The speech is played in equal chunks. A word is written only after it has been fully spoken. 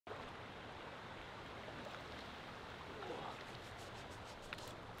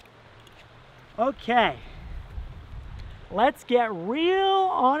Okay, let's get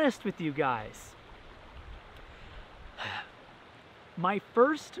real honest with you guys. My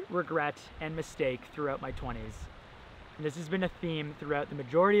first regret and mistake throughout my 20s, and this has been a theme throughout the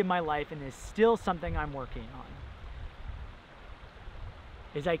majority of my life and is still something I'm working on,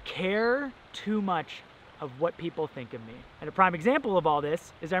 is I care too much of what people think of me. And a prime example of all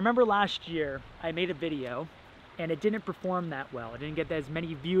this is I remember last year I made a video and it didn't perform that well. It didn't get as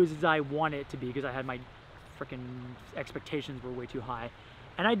many views as I wanted it to be because I had my freaking expectations were way too high.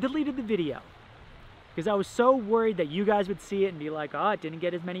 And I deleted the video because I was so worried that you guys would see it and be like, oh, it didn't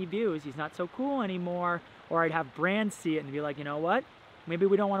get as many views. He's not so cool anymore. Or I'd have brands see it and be like, you know what? Maybe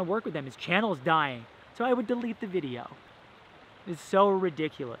we don't want to work with him. His channel's dying. So I would delete the video. It's so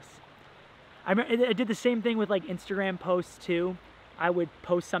ridiculous. I did the same thing with like Instagram posts too. I would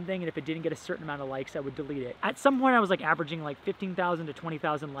post something and if it didn't get a certain amount of likes, I would delete it. At some point I was like averaging like 15,000 to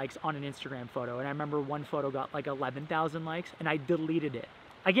 20,000 likes on an Instagram photo. And I remember one photo got like 11,000 likes and I deleted it.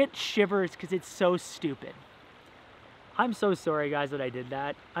 I get shivers because it's so stupid. I'm so sorry guys that I did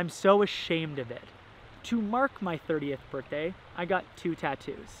that. I'm so ashamed of it. To mark my 30th birthday, I got 2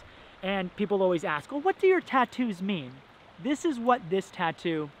 tattoos. And people always ask, well, what do your tattoos mean? This is what this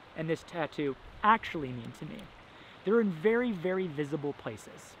tattoo and this tattoo actually mean to me. They're in very, very visible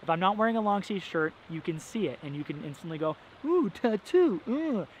places. If I'm not wearing a long sleeve shirt, you can see it and you can instantly go, ooh, tattoo,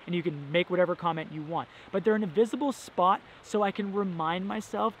 and you can make whatever comment you want. But they're in a visible spot so I can remind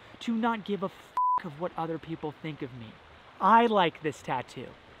myself to not give a f of what other people think of me. I like this tattoo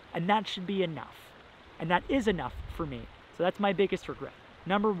and that should be enough. And that is enough for me. So that's my biggest regret.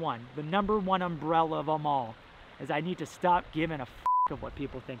 Number one, the number one umbrella of them all is I need to stop giving a f of what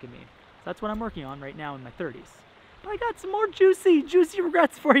people think of me. So that's what I'm working on right now in my 30s. But I got some more juicy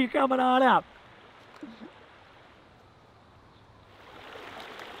regrets for you coming on up.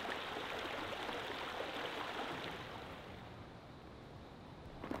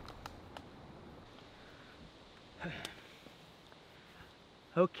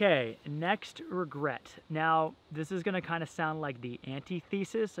 Okay, next regret. Now, this is gonna kind of sound like the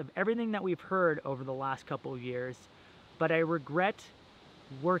antithesis of everything that we've heard over the last couple of years, but I regret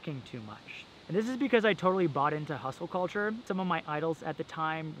working too much. And this is because I totally bought into hustle culture. Some of my idols at the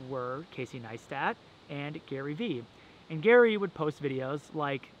time were Casey Neistat and Gary Vee. And Gary would post videos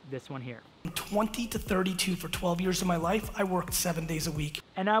like this one here. From 20 to 32 for 12 years of my life, I worked 7 days a week.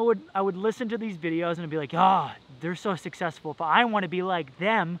 And I would listen to these videos and be like, ah, oh, they're so successful. If I want to be like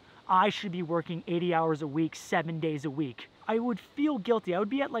them, I should be working 80 hours a week, 7 days a week. I would feel guilty. I would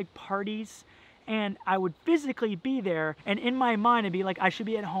be at like parties and I would physically be there. And in my mind, I'd be like, I should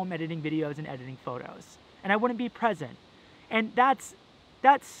be at home editing videos and editing photos. And I wouldn't be present. And that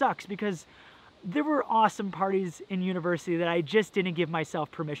sucks because there were awesome parties in university that I just didn't give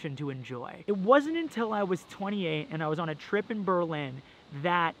myself permission to enjoy. It wasn't until I was 28 and I was on a trip in Berlin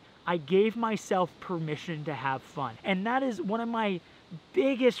that I gave myself permission to have fun. And that is one of my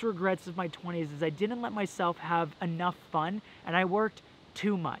biggest regrets of my 20s is I didn't let myself have enough fun and I worked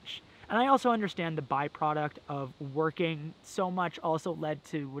too much. And I also understand the byproduct of working so much also led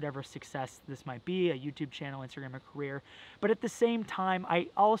to whatever success this might be, a YouTube channel, Instagram, a career. But at the same time, I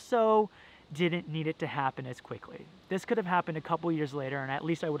also didn't need it to happen as quickly. This could have happened a couple years later and at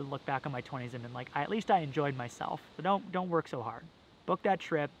least I would have looked back on my 20s and been like, at least I enjoyed myself. So don't work so hard. Book that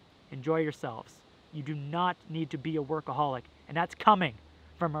trip, enjoy yourselves. You do not need to be a workaholic, and that's coming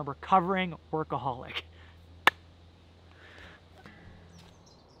from a recovering workaholic.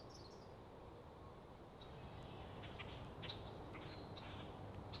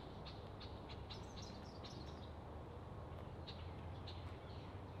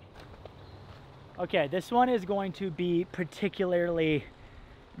 Okay, this one is going to be particularly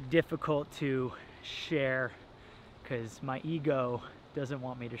difficult to share because my ego doesn't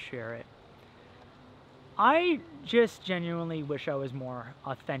want me to share it. I just genuinely wish I was more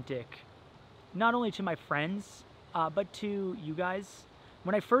authentic, not only to my friends, but to you guys.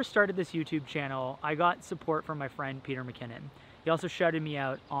 When I first started this YouTube channel, I got support from my friend Peter McKinnon. He also shouted me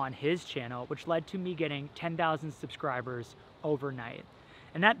out on his channel, which led to me getting 10,000 subscribers overnight.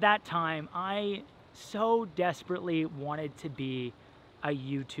 And at that time, I so desperately wanted to be a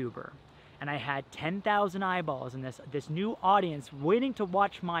YouTuber. And I had 10,000 eyeballs and this new audience waiting to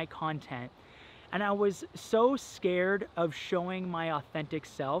watch my content. And I was so scared of showing my authentic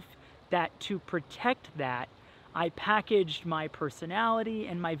self that to protect that, I packaged my personality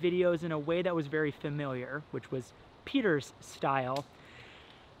and my videos in a way that was very familiar, which was Peter's style.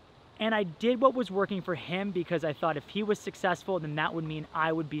 And I did what was working for him because I thought if he was successful, then that would mean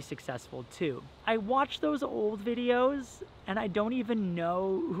I would be successful too. I watched those old videos and I don't even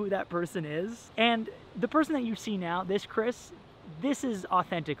know who that person is. And the person that you see now, this Chris, this is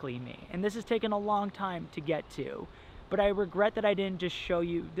authentically me. And this has taken a long time to get to. But I regret that I didn't just show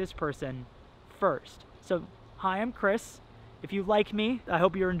you this person first. So, hi, I'm Chris. If you like me, I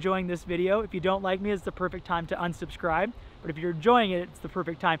hope you're enjoying this video. If you don't like me, it's the perfect time to unsubscribe. But if you're enjoying it, it's the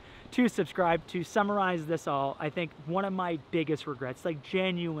perfect time to subscribe. To summarize this all, I think one of my biggest regrets, like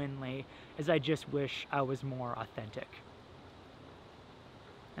genuinely, is I just wish I was more authentic.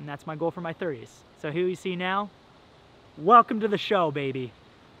 And that's my goal for my 30s. So who you see now, welcome to the show, baby.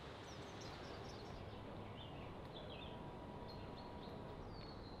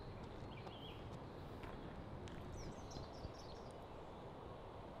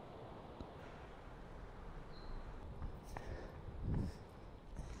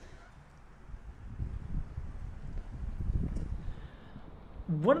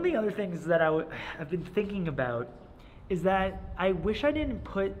 One of the other things that I've been thinking about is that I wish I didn't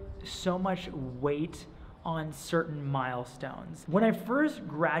put so much weight on certain milestones. When I first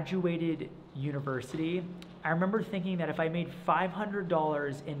graduated university, I remember thinking that if I made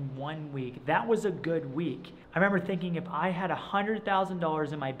 $500 in 1 week, that was a good week. I remember thinking if I had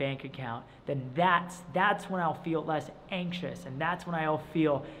 $100,000 in my bank account, then that's when I'll feel less anxious, and that's when I'll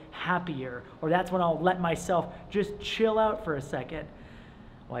feel happier, or that's when I'll let myself just chill out for a second.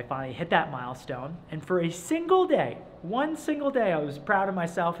 Well, I finally hit that milestone, and for a single day, one single day, I was proud of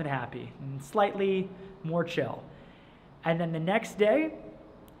myself and happy, and slightly more chill. And then the next day,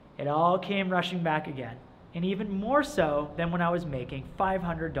 it all came rushing back again, and even more so than when I was making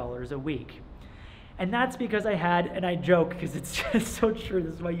 $500 a week. And that's because I had, and I joke because it's just so true,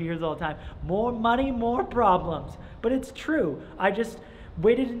 this is why you hear this all the time, more money, more problems. But it's true. I just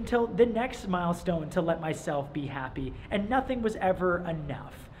waited until the next milestone to let myself be happy, and nothing was ever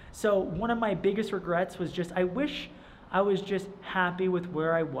enough. So one of my biggest regrets was just, I wish I was just happy with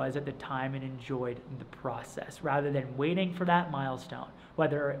where I was at the time and enjoyed the process rather than waiting for that milestone,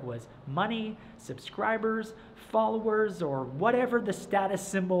 whether it was money, subscribers, followers, or whatever the status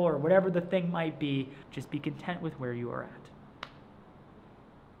symbol or whatever the thing might be. Just be content with where you are at.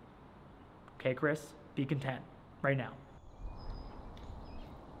 Okay, Chris? Be content right now.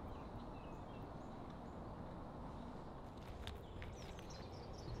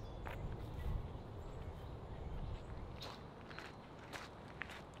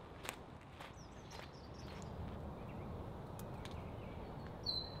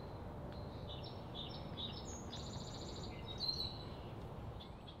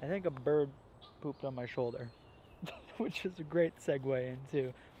 I think a bird pooped on my shoulder, which is a great segue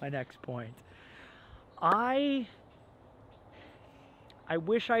into my next point. I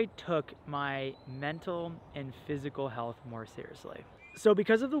wish I took my mental and physical health more seriously. So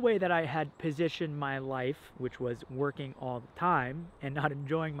because of the way that I had positioned my life, which was working all the time and not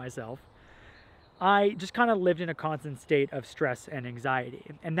enjoying myself, I just kind of lived in a constant state of stress and anxiety,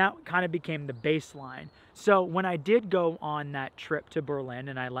 and that kind of became the baseline. So when I did go on that trip to Berlin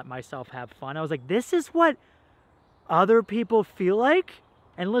and I let myself have fun, I was like, this is what other people feel like?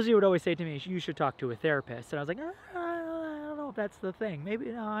 And Lizzie would always say to me, you should talk to a therapist. And I was like, I don't know if that's the thing.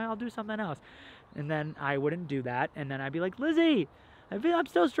 Maybe I'll do something else. And then I wouldn't do that. And then I'd be like, Lizzie, I'm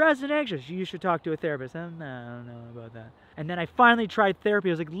still stressed and anxious. You should talk to a therapist. I don't know about that. And then I finally tried therapy.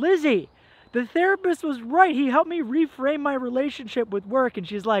 I was like, Lizzie, the therapist was right. He helped me reframe my relationship with work. And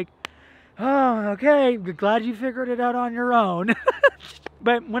she's like, oh, okay, glad you figured it out on your own.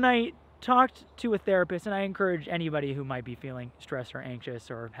 But when I talked to a therapist, and I encourage anybody who might be feeling stressed or anxious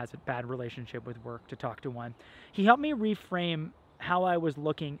or has a bad relationship with work to talk to one, he helped me reframe how I was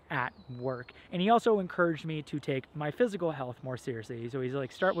looking at work. And he also encouraged me to take my physical health more seriously. So he's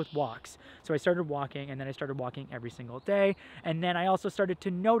like, start with walks. So I started walking, and then I started walking every single day. And then I also started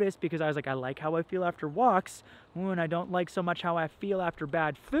to notice, because I was like, I like how I feel after walks, and I don't like so much how I feel after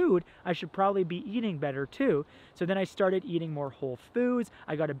bad food, I should probably be eating better too. So then I started eating more whole foods,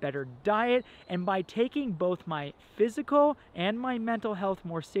 I got a better diet, and by taking both my physical and my mental health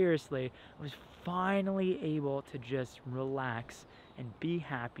more seriously, I was finally able to just relax and be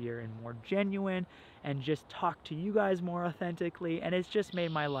happier and more genuine and just talk to you guys more authentically. And it's just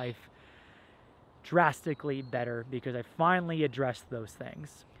made my life drastically better because I finally addressed those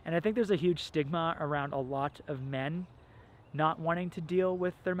things. And I think there's a huge stigma around a lot of men not wanting to deal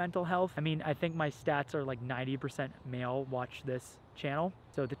with their mental health. I mean, I think my stats are like 90% male watch this channel.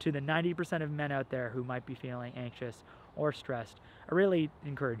 So to the 90% of men out there who might be feeling anxious or stressed, I really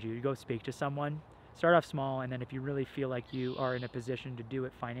encourage you to go speak to someone Start off small, and then if you really feel like you are in a position to do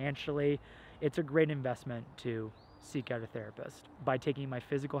it financially, it's a great investment to seek out a therapist. By taking my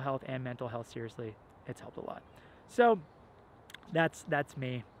physical health and mental health seriously, it's helped a lot. So that's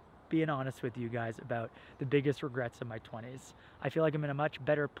me being honest with you guys about the biggest regrets of my 20s. I feel like I'm in a much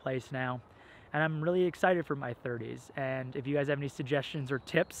better place now, and I'm really excited for my 30s. And if you guys have any suggestions or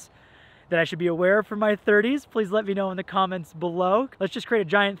tips that I should be aware of for my 30s, please let me know in the comments below. Let's just create a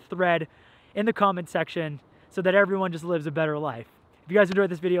giant thread in the comment section so that everyone just lives a better life. If you guys enjoyed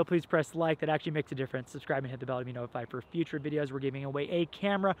this video, please press like. That actually makes a difference. Subscribe and hit the bell to be notified for future videos. We're giving away a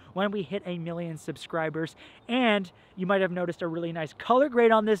camera when we hit 1 million subscribers. And you might have noticed a really nice color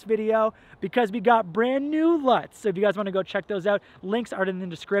grade on this video because we got brand new LUTs. So if you guys want to go check those out, links are in the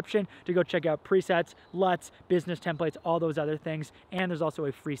description to go check out presets, LUTs, business templates, all those other things. And there's also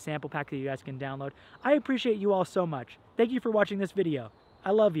a free sample pack that you guys can download. I appreciate you all so much. Thank you for watching this video.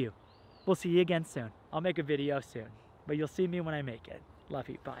 I love you. We'll see you again soon. I'll make a video soon, but you'll see me when I make it. Love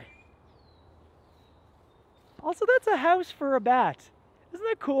you. Bye. Also, that's a house for a bat. Isn't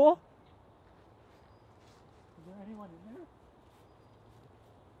that cool? Is there anyone in there?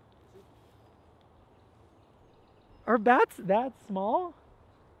 Are bats that small?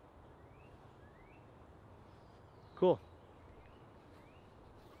 Cool.